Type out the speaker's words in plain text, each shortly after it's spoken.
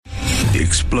the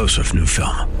explosive new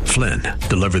film, Flynn,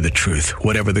 deliver the truth,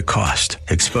 whatever the cost,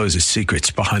 exposes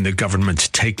secrets behind the government's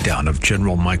takedown of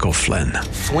General Michael Flynn.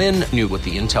 Flynn knew what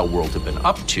the intel world had been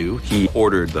up to. He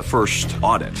ordered the first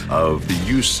audit of the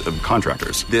use of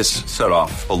contractors. This set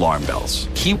off alarm bells.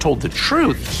 He told the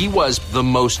truth. He was the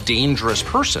most dangerous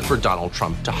person for Donald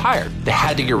Trump to hire. They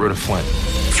had to get rid of Flynn.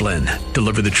 Flynn,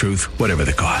 deliver the truth, whatever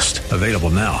the cost. Available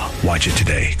now. Watch it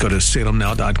today. Go to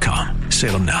salemnow.com.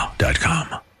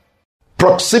 salemnow.com.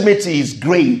 Proximity is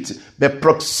great, but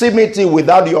proximity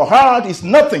without your heart is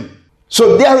nothing.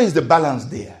 So there is the balance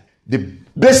there. The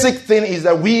basic thing is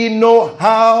that we know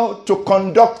how to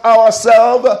conduct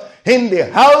ourselves in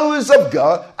the house of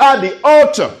God at the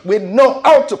altar. We know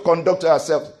how to conduct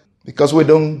ourselves because we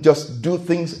don't just do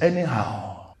things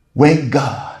anyhow. When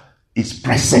God is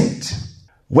present,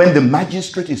 when the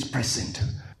magistrate is present,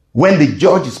 when the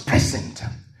judge is present,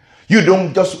 you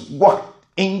don't just walk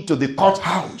into the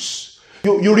courthouse.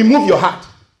 You remove your heart.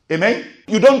 Amen?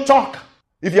 You don't talk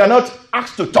if you are not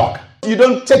asked to talk. You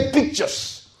don't take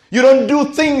pictures. You don't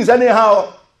do things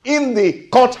anyhow in the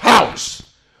courthouse.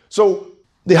 So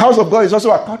the house of God is also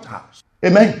a courthouse.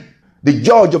 Amen? The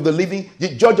judge of the living, the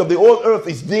judge of the whole earth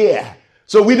is there.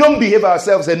 So we don't behave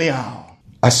ourselves anyhow.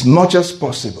 As much as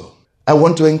possible, I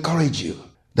want to encourage you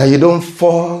that you don't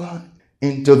fall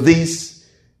into this,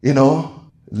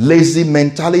 lazy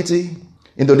mentality,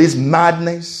 into this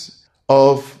madness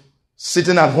of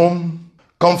sitting at home,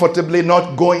 comfortably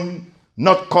not going,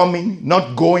 not coming,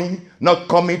 not going, not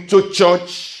coming to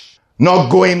church, not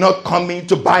going, not coming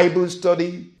to Bible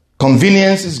study.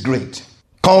 Convenience is great.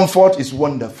 Comfort is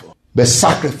wonderful. But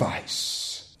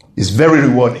sacrifice is very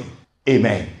rewarding.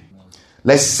 Amen.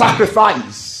 Let's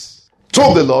sacrifice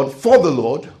to the Lord, for the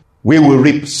Lord. We will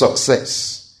reap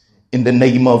success in the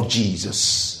name of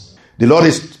Jesus. The Lord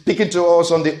is speaking to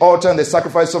us on the altar and the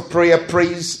sacrifice of prayer,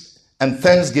 praise, and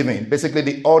thanksgiving, basically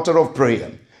the altar of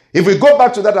prayer. If we go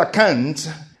back to that account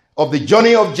of the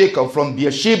journey of Jacob from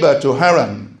Beersheba to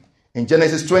Haran in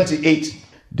Genesis 28,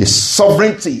 the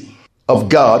sovereignty of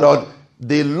God, or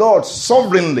the Lord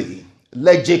sovereignly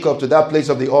led Jacob to that place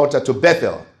of the altar, to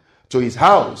Bethel, to his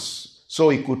house, so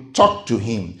he could talk to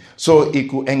him, so he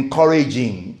could encourage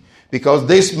him, because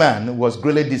this man was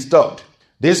greatly disturbed.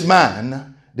 This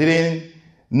man didn't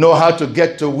know how to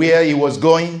get to where he was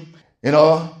going,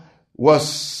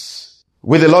 was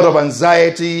with a lot of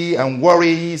anxiety and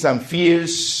worries and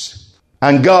fears.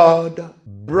 And God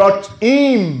brought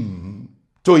him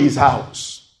to his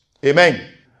house. Amen.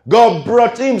 God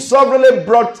brought him, sovereignly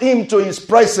brought him to his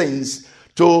presence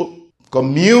to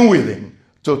commune with him,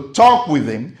 to talk with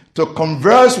him, to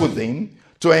converse with him,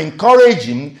 to encourage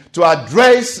him, to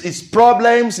address his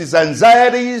problems, his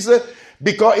anxieties,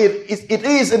 because it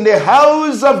is in the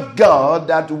house of God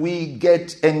that we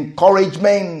get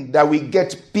encouragement, that we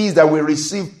get peace, that we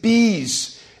receive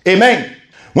peace. Amen.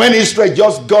 When Israel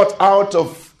just got out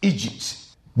of Egypt,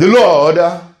 the Lord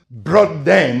brought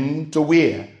them to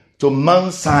where? To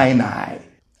Mount Sinai.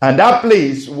 And that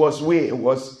place was where? It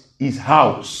was his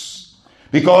house.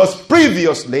 Because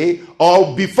previously,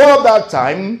 or before that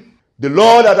time, the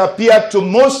Lord had appeared to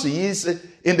Moses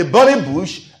in the burning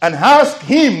bush and asked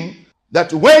him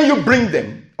that when you bring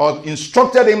them, or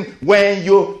instructed him, when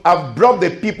you have brought the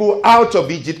people out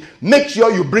of Egypt, make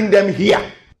sure you bring them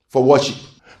here for worship.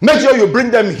 Make sure you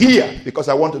bring them here because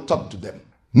I want to talk to them.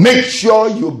 Make sure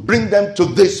you bring them to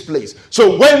this place.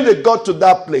 So when they got to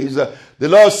that place, the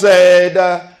Lord said,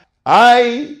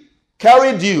 I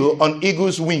carried you on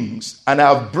eagle's wings and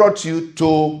I have brought you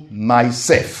to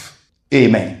myself.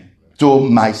 Amen. To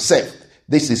myself.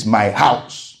 This is my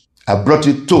house. I brought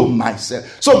you to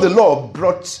myself. So the Lord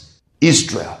brought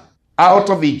Israel out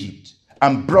of Egypt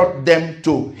and brought them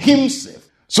to himself,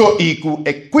 so he could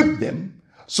equip them,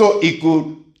 so he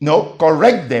could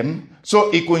correct them,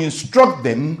 so he could instruct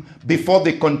them before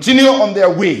they continue on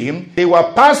their way. They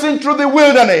were passing through the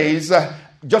wilderness,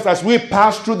 just as we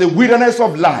pass through the wilderness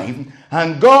of life.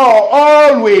 And God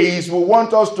always will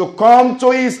want us to come to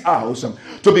his house,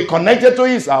 to be connected to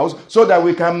his house, so that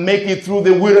we can make it through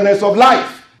the wilderness of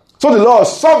life. So the Lord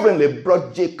sovereignly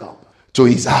brought Jacob to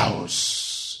his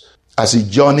house as he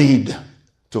journeyed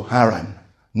to Haran,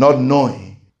 not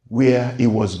knowing where he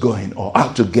was going or how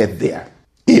to get there.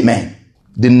 Amen.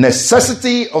 The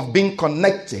necessity of being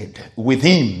connected with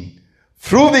him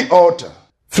through the altar,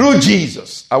 through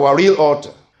Jesus, our real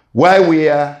altar, while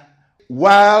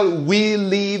we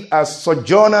live as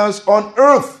sojourners on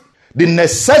earth. The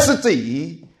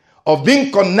necessity of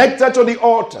being connected to the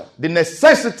altar, the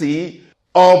necessity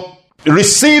of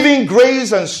receiving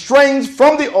grace and strength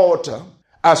from the altar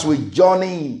as we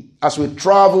journey, as we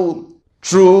travel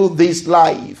through this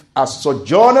life as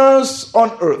sojourners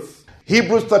on earth.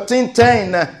 Hebrews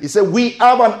 13:10, he said, we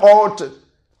have an altar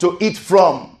to eat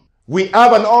from. We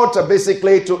have an altar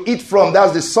basically to eat from.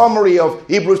 That's the summary of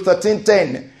Hebrews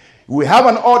 13:10. We have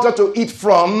an altar to eat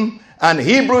from. And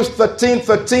Hebrews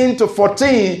 13:13 to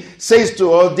 14 says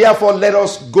to us, therefore let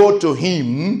us go to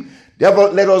him. Therefore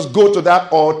let us go to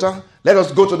that altar. Let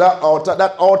us go to that altar.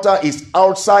 That altar is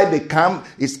outside the camp.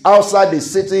 It's outside the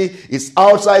city. It's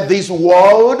outside this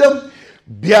world,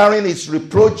 bearing its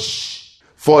reproach.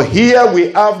 For here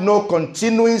we have no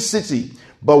continuing city,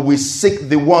 but we seek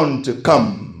the one to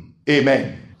come.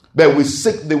 Amen. But we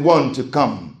seek the one to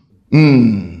come.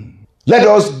 Let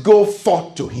us go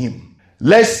forth to him.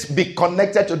 Let's be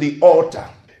connected to the altar,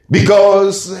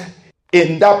 because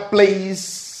in that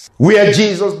place where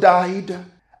Jesus died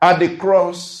at the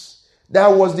cross, that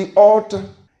was the altar.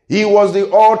 He was the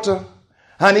altar,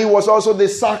 and he was also the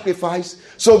sacrifice.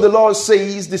 So the Lord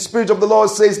says, the Spirit of the Lord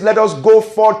says, let us go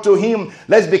forth to him.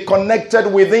 Let's be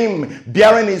connected with him,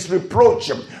 bearing his reproach,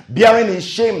 bearing his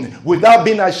shame without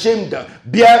being ashamed.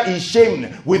 Bear his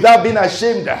shame without being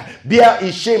ashamed. Bear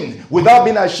his shame without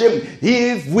being ashamed.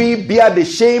 If we bear the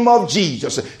shame of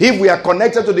Jesus, if we are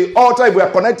connected to the altar, if we are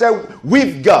connected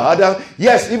with God,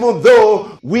 yes, even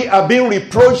though we are being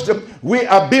reproached, we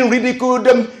are being ridiculed,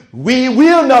 we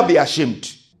will not be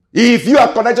ashamed. If you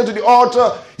are connected to the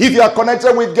altar, if you are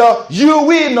connected with God, you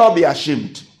will not be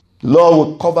ashamed. Lord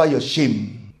will cover your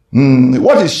shame.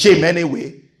 What is shame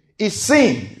anyway? It's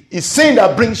sin. It's sin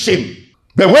that brings shame.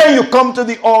 But when you come to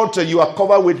the altar, you are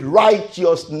covered with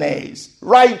righteousness.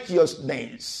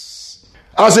 Righteousness.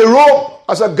 As a robe,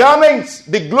 as a garment,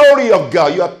 the glory of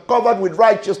God, you are covered with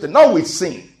righteousness, not with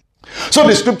sin. So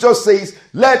the scripture says,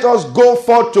 let us go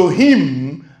forth to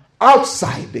him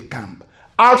outside the camp,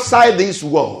 outside this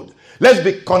world. Let's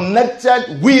be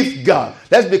connected with God.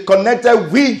 Let's be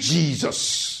connected with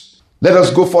Jesus. Let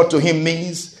us go forth to him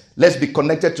means let's be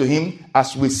connected to him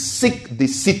as we seek the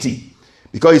city.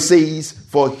 Because it says,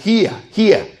 for here,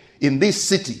 in this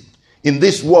city, in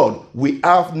this world, we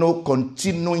have no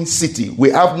continuing city. We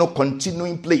have no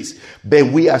continuing place.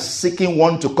 But we are seeking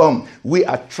one to come. We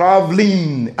are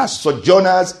traveling as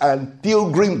sojourners and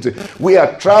pilgrims. We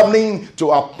are traveling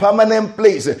to a permanent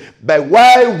place. But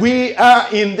while we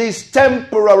are in this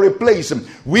temporary place,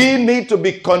 we need to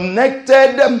be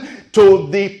connected to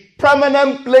the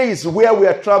permanent place where we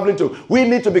are traveling to. We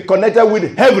need to be connected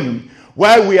with heaven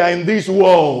while we are in this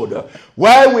world.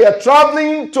 While we are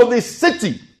traveling to the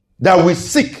city that we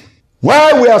seek,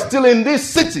 while we are still in this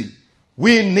city,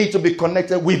 we need to be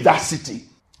connected with that city.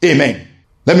 Amen.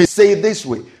 Let me say it this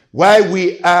way. While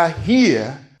we are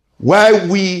here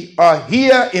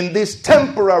in this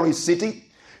temporary city,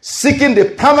 seeking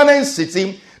the permanent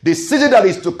city, the city that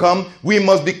is to come, we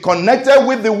must be connected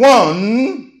with the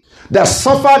one that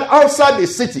suffered outside the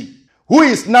city, who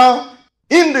is now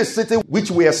in the city which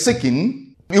we are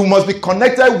seeking. You must be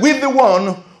connected with the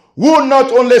one who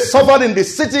not only suffered in the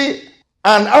city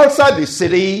and outside the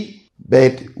city,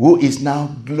 but who is now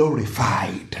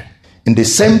glorified in the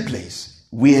same place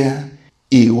where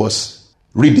he was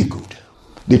ridiculed.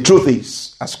 The truth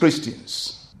is, as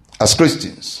Christians,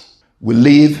 we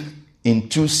live in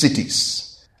two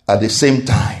cities at the same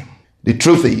time. The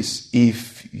truth is,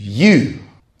 if you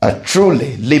are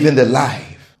truly living the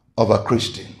life of a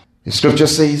Christian, the scripture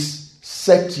says,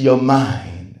 set your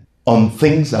mind on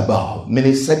things above,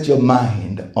 meaning set your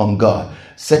mind on God,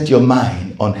 set your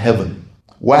mind on heaven.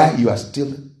 While you are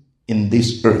still in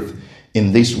this earth,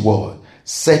 in this world,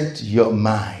 set your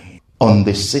mind on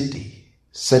the city,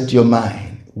 set your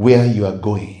mind where you are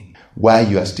going while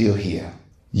you are still here.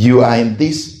 You are in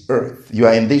this earth, you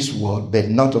are in this world, but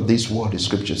not of this world, the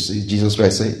scripture says. Jesus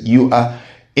Christ said, you are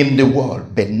in the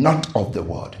world, but not of the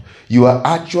world. You are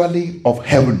actually of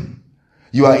heaven.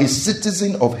 You are a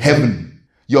citizen of heaven.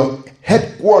 Your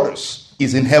headquarters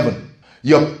is in heaven.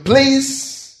 Your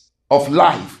place of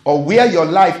life, or where your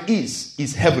life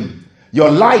is heaven.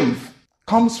 Your life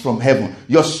comes from heaven.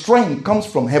 Your strength comes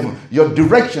from heaven. Your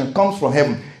direction comes from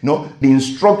heaven. The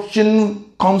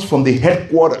instruction comes from the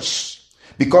headquarters.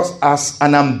 Because as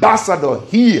an ambassador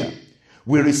here,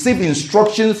 we receive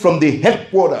instructions from the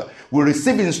headquarters. We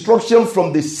receive instruction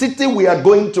from the city we are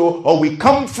going to, or we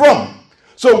come from.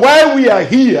 So while we are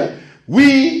here,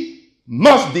 we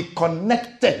must be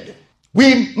connected.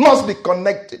 We must be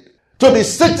connected to the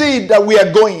city that we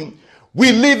are going.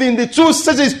 We live in the two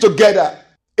cities together.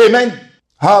 Amen.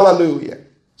 Hallelujah.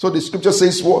 So the scripture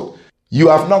says what? You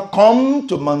have not come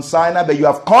to Mount Sinai, but you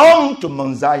have come to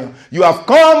Mount Zion. You have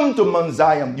come to Mount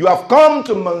Zion. You have come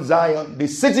to Mount Zion, the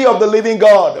city of the living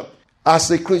God.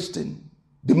 As a Christian,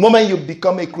 the moment you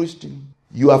become a Christian,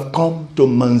 You have come to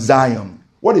Mount Zion.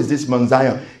 What is this Mount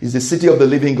Zion? It's the city of the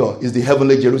living God. It's the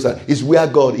heavenly Jerusalem. It's where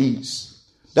God is.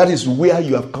 That is where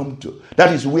you have come to.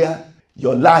 That is where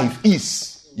your life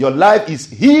is. Your life is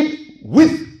hid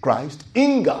with Christ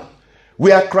in God.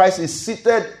 Where Christ is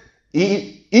seated,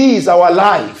 He is our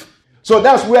life. So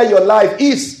that's where your life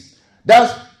is.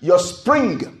 That's your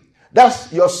spring.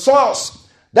 That's your source.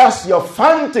 That's your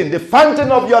fountain, the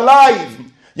fountain of your life.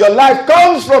 Your life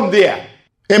comes from there.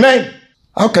 Amen.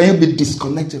 How can you be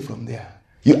disconnected from there?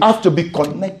 You have to be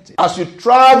connected. As you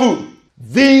travel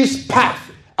this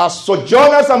path, as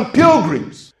sojourners and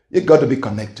pilgrims, you got to be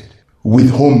connected.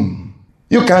 With whom?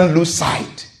 You can't lose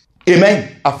sight.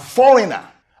 Amen. A foreigner,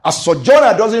 a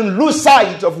sojourner doesn't lose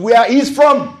sight of where he's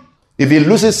from. If he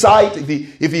loses sight,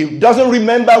 if he doesn't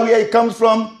remember where he comes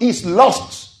from, he's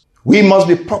lost. We must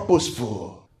be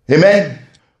purposeful. Amen.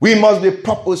 We must be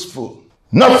purposeful.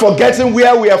 Not forgetting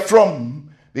where we are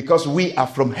from, because we are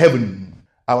from heaven.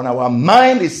 And our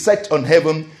mind is set on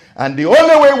heaven. And the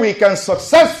only way we can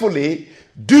successfully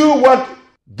do what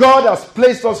God has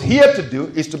placed us here to do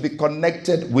is to be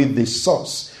connected with the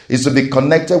source, is to be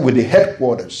connected with the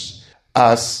headquarters.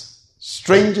 As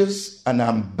strangers and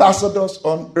ambassadors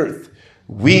on earth,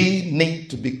 we need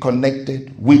to be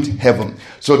connected with heaven.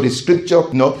 So the scripture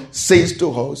says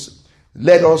to us,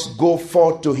 let us go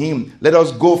forth to him. Let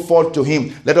us go forth to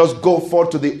him. Let us go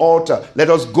forth to the altar. Let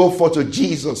us go forth to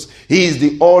Jesus. He is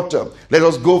the altar. Let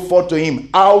us go forth to him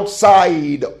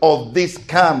outside of this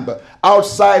camp.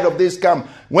 Outside of this camp.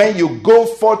 When you go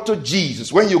forth to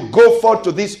Jesus, when you go forth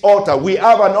to this altar, we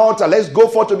have an altar. Let's go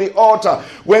forth to the altar.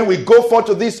 When we go forth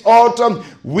to this altar,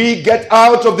 we get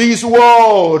out of this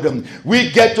world.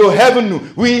 We get to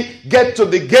heaven. We get to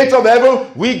the gate of heaven.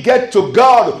 We get to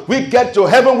God. We get to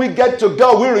heaven. We get to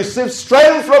God. We receive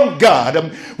strength from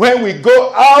God. When we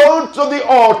go out to the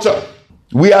altar,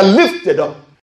 we are lifted up